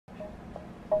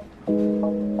So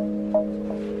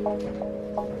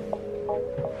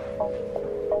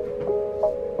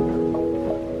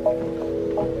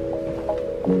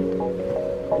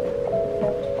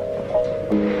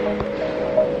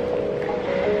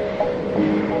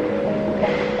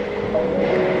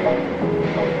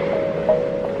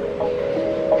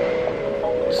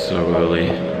early.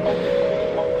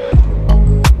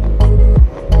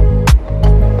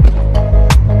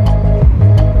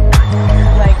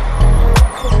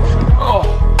 Oh,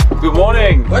 good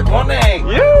morning. Good morning.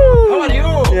 You. How are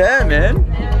you? Yeah, man.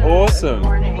 Awesome. Good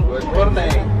morning. Good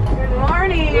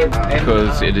morning.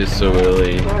 Because it is so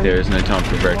early, there is no time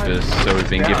for breakfast, so we've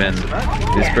been given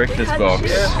this breakfast box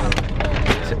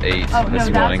to eat this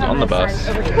morning on the bus.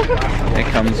 It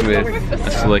comes with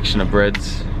a selection of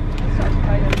breads,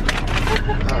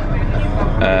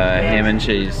 ham and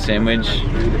cheese sandwich,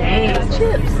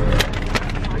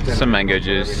 some mango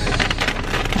juice,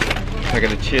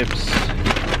 packet of chips,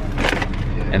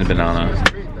 and a banana.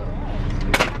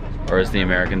 Or as the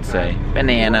Americans say,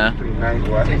 banana.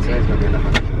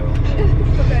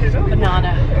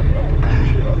 Banana.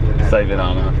 Say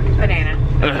banana. Banana.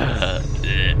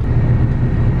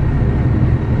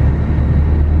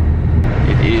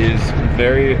 It is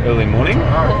very early morning.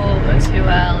 Oh, too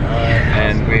early.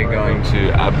 And we're going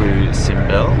to Abu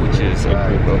Simbel, which is a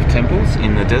group of temples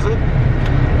in the desert.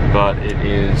 But it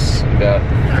is about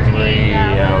 3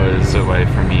 hours away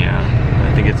from here.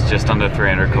 I think it's just under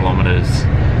 300 kilometers.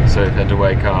 So we've had to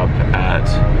wake up at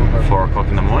 4 o'clock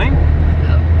in the morning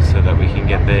so that we can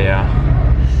get there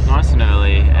nice and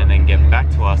early and then get back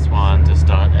to Aswan to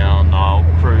start our Nile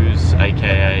cruise,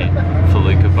 aka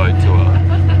Philae boat tour.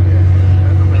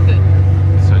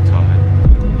 So tired.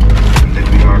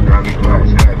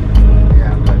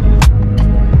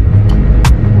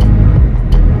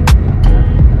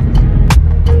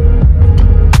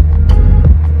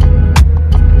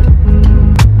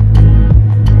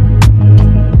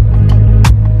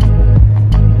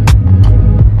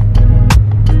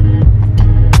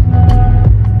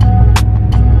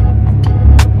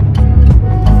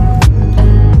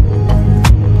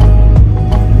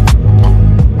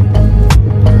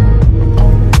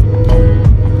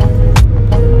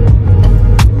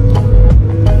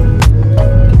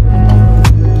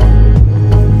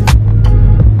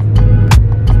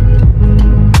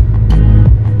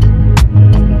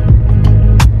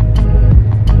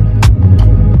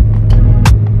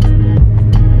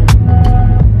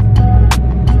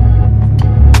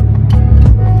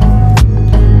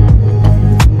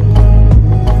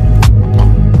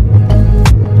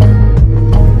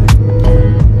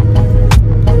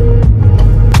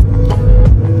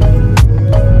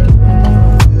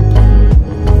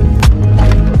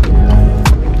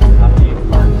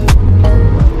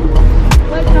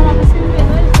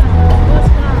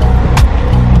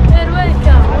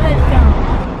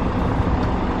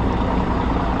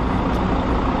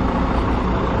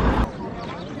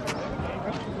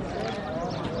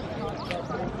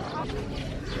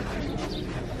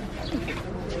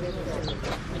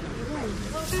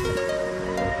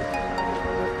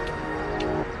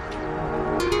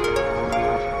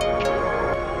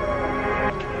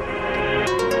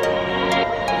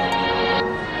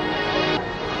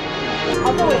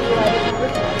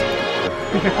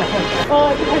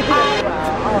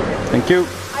 Thank you.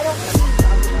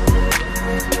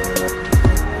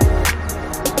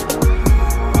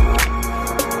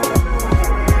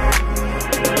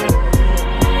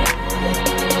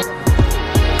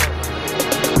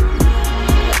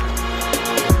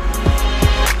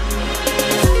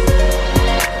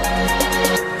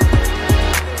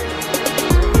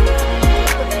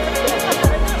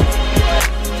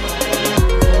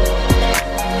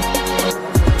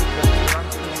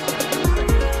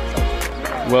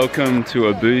 Welcome to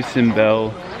Abu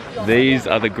Simbel. These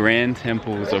are the grand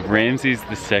temples of Ramses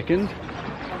II,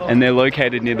 and they're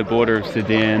located near the border of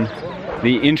Sudan.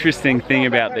 The interesting thing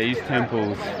about these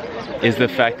temples is the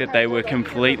fact that they were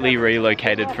completely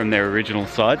relocated from their original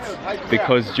sites,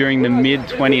 because during the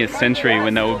mid-20th century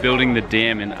when they were building the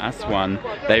dam in Aswan,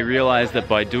 they realized that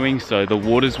by doing so the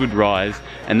waters would rise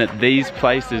and that these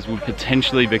places would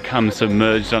potentially become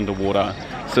submerged underwater.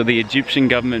 So the Egyptian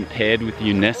government paired with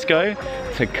UNESCO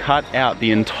to cut out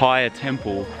the entire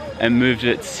temple and moved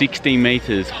it 60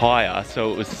 meters higher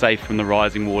so it was safe from the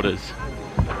rising waters.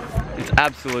 It's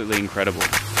absolutely incredible.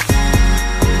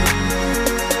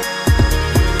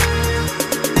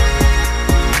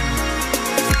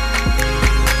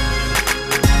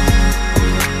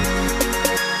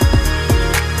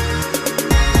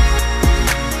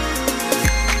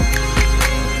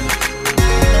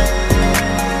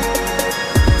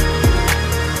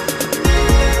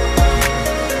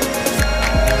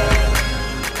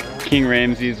 King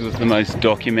Ramses was the most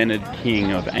documented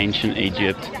king of ancient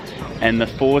Egypt, and the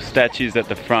 4 statues at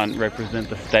the front represent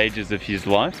the stages of his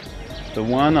life. The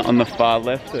one on the far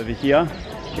left over here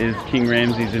is King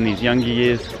Ramses in his younger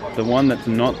years. The one that's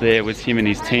not there was him in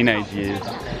his teenage years.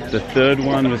 The third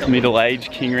one was middle-aged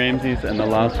King Ramses, and the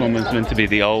last one was meant to be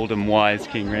the old and wise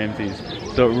King Ramses.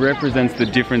 So it represents the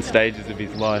different stages of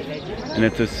his life, and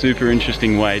it's a super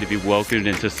interesting way to be welcomed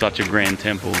into such a grand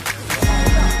temple.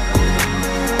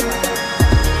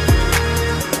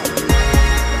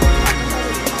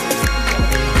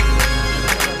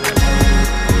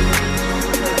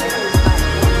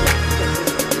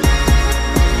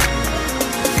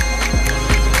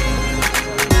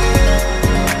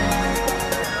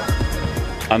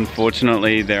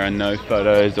 Unfortunately, there are no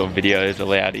photos or videos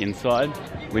allowed inside,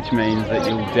 which means that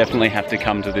you'll definitely have to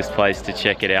come to this place to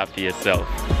check it out for yourself.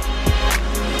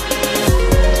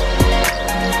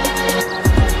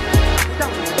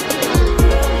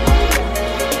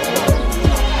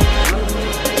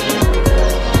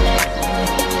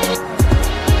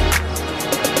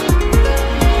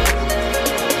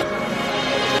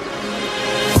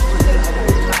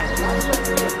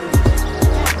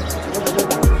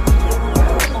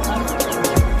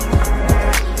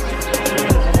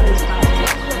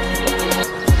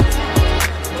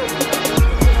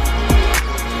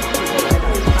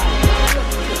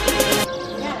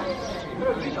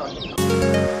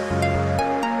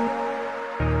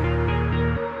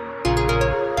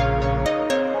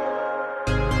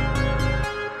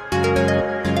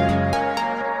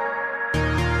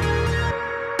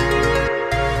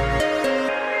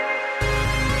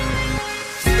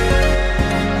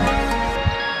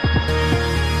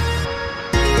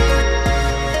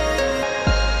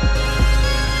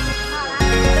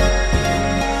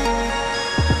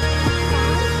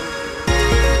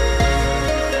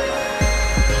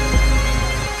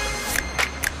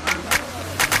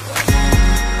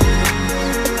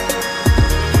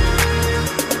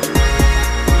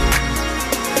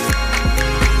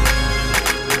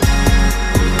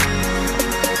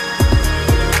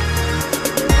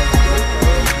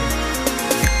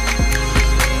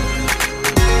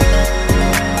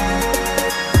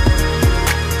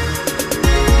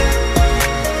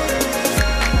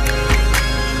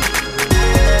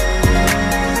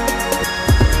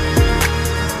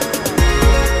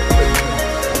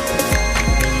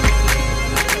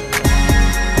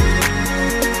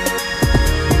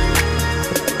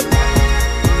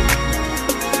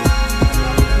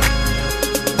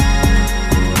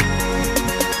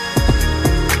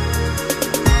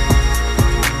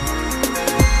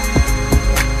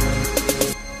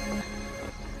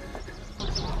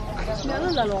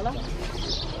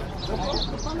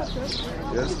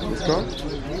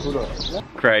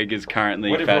 Craig is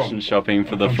currently fashion shopping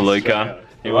for the felucca.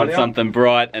 He wants something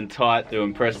bright and tight to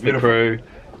impress the crew.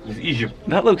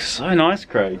 That looks so nice,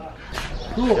 Craig.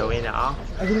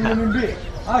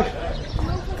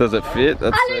 Does it fit?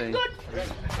 Let's see.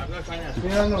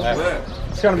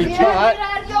 It's gonna be tight.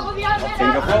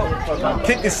 I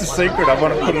think this is secret. I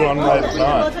want to put it on late at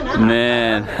night.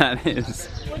 Man,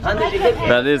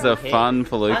 that is a fun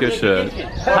felucca shirt.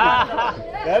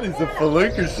 That is a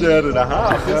felucca shirt and a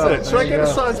half, isn't it? Should I get a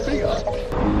size bigger?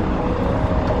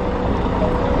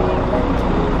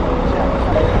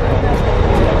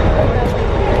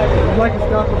 Like a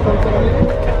scarf or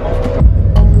something.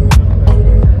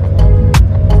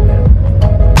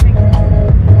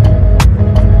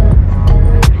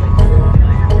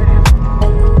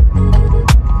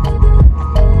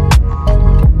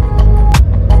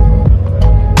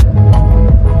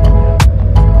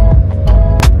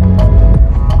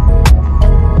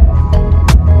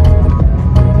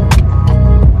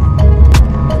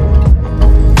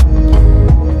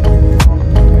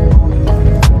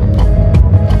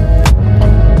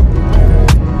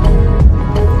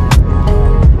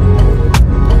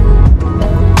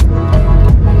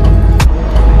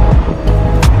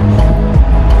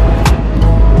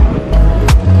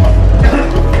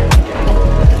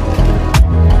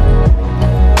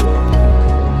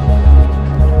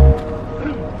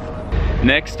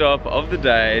 Next stop of the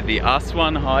day, the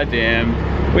Aswan High Dam,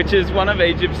 which is one of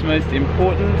Egypt's most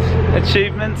important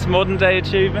achievements, modern day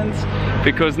achievements,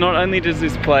 because not only does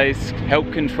this place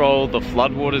help control the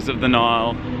floodwaters of the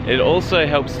Nile, it also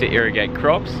helps to irrigate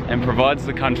crops and provides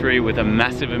the country with a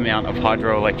massive amount of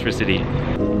hydroelectricity.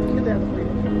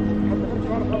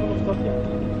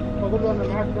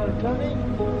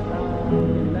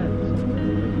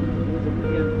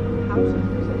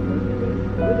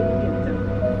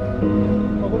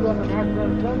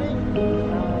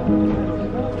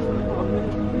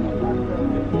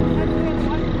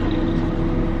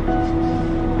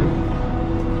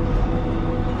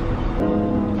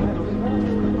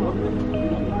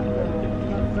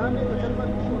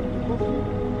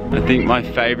 I think my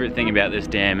favorite thing about this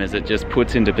dam is it just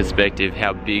puts into perspective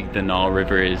how big the Nile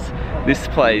River is. This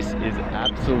place is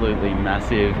absolutely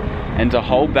massive, and to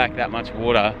hold back that much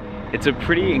water, it's a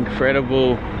pretty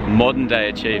incredible modern day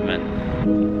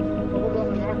achievement.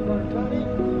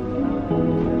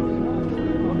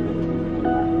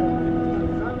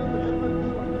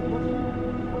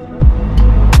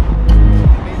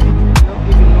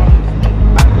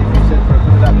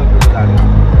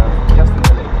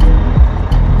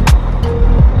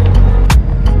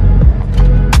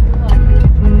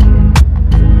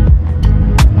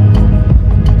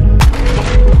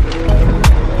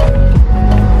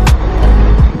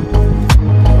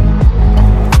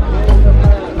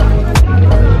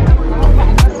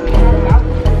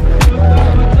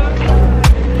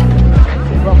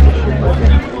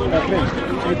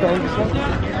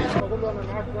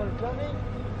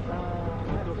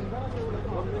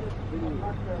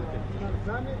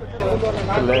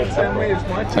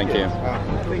 Thank you.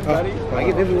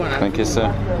 Thank you,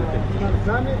 sir.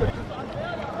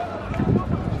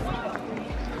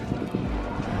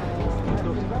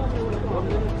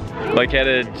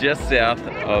 Located just south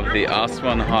of the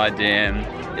Aswan High Dam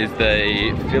is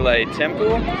the Philae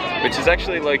temple, which is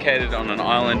actually located on an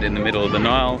island in the middle of the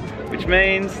Nile, which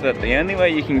means that the only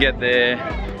way you can get there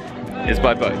is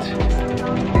by boat.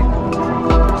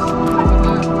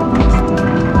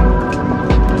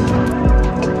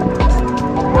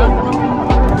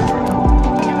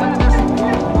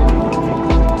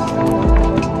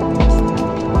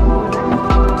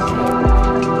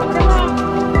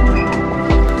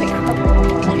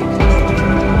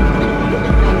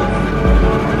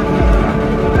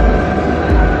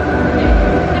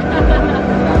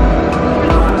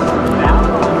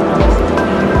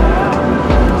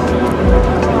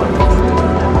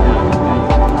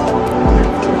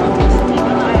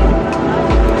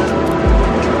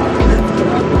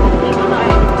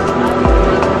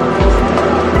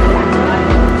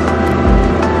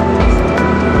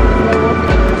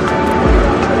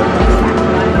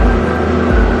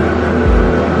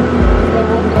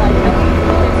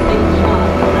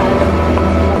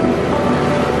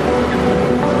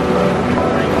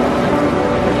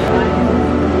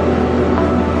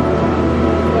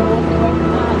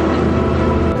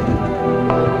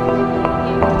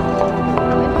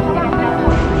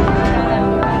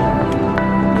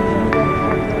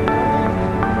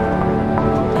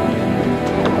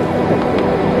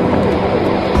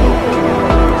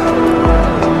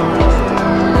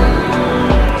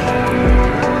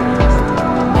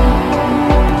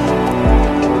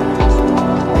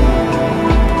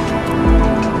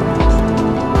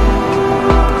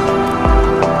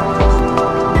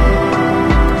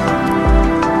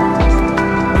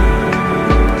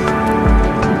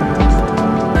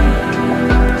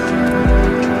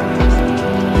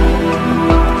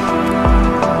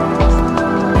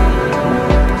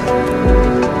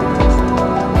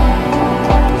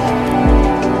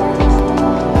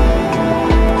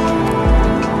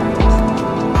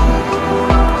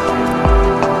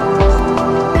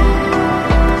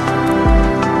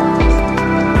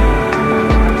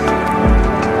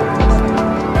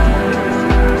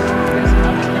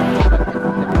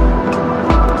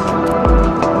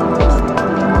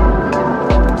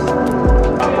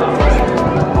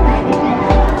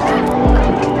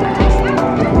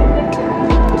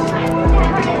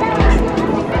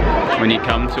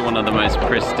 To one of the most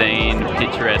pristine,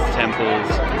 picturesque temples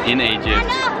in Egypt,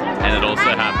 and it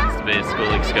also happens to be a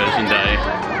school excursion day.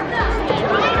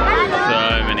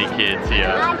 So many kids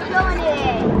here.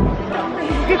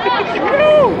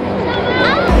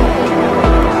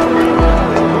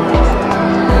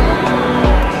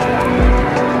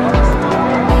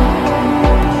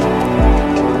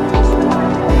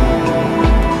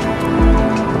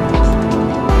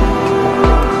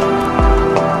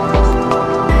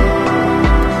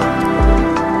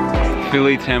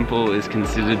 Philae Temple is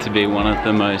considered to be one of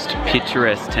the most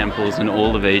picturesque temples in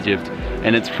all of Egypt,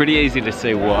 and it's pretty easy to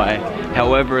see why.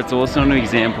 However, it's also an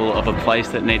example of a place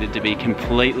that needed to be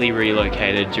completely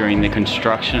relocated during the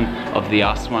construction of the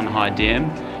Aswan High Dam,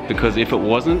 because if it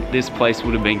wasn't, this place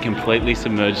would have been completely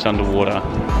submerged underwater.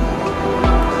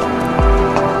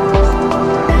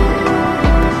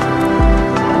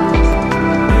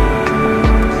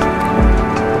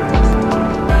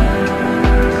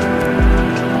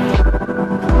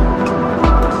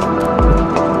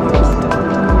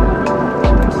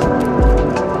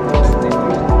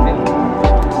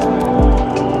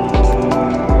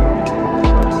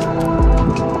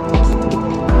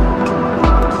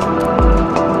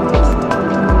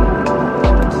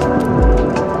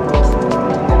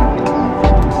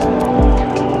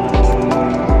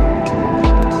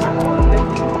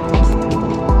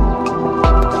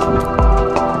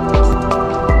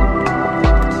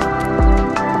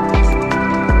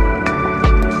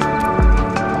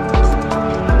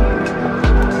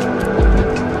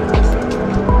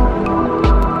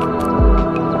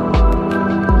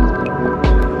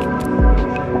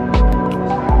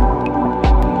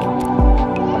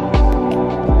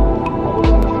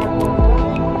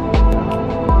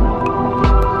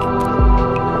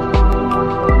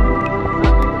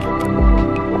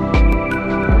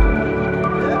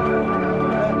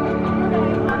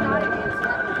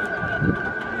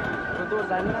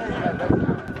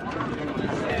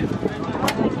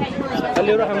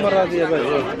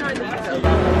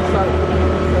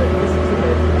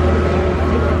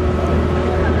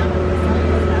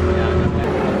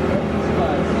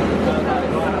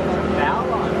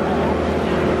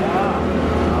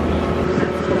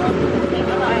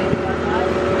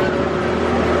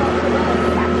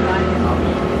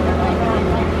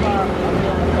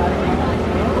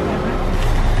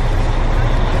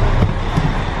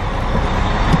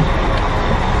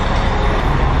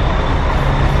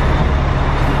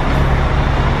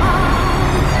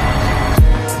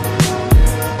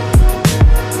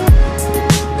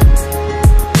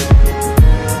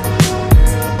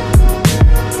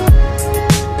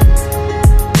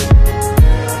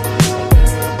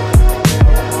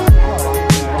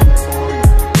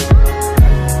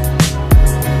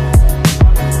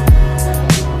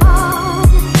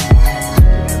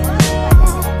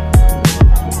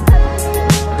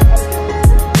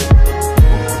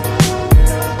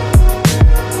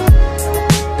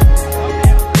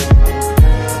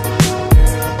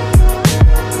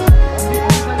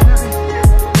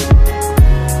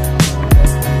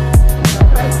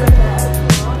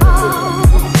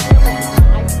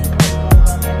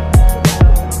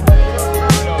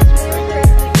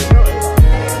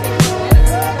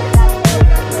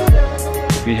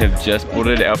 We have just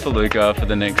boarded our felucca for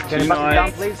the next 2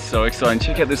 nights. So exciting.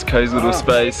 Check out this cozy little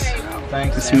space.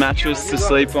 This mattress to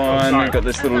sleep on. We've got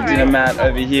this little dinner mat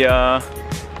over here.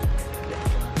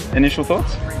 Initial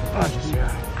thoughts?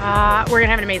 We're gonna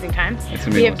have an amazing time.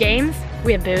 We have games,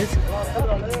 we have booze,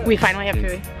 we finally have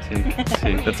food.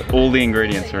 Tick. That's all the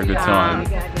ingredients for a good time.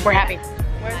 We're happy.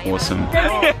 Awesome.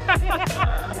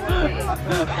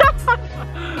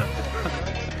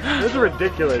 This is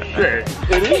ridiculous shit.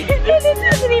 It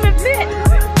doesn't even fit.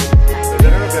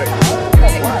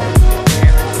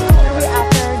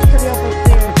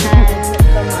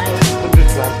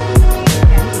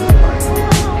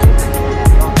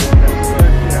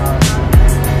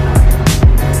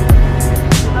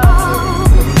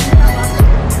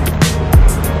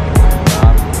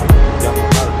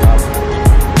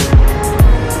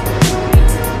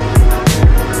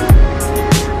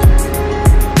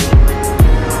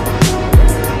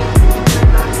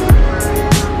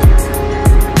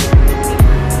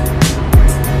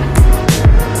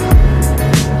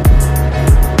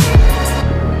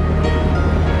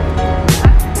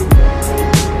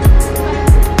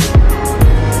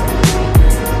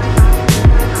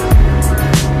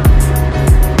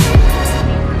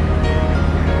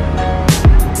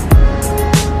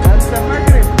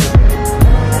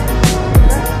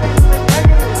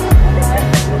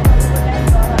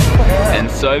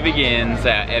 So begins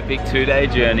our epic 2-day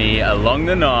journey along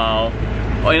the Nile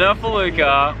in our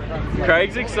felucca.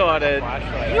 Craig's excited.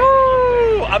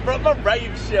 Woo! I brought my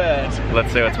rave shirt.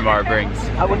 Let's see what tomorrow brings.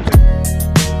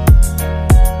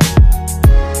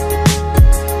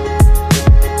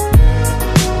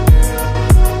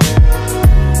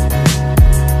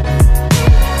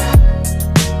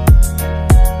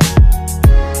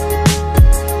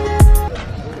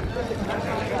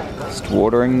 Just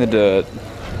watering the dirt.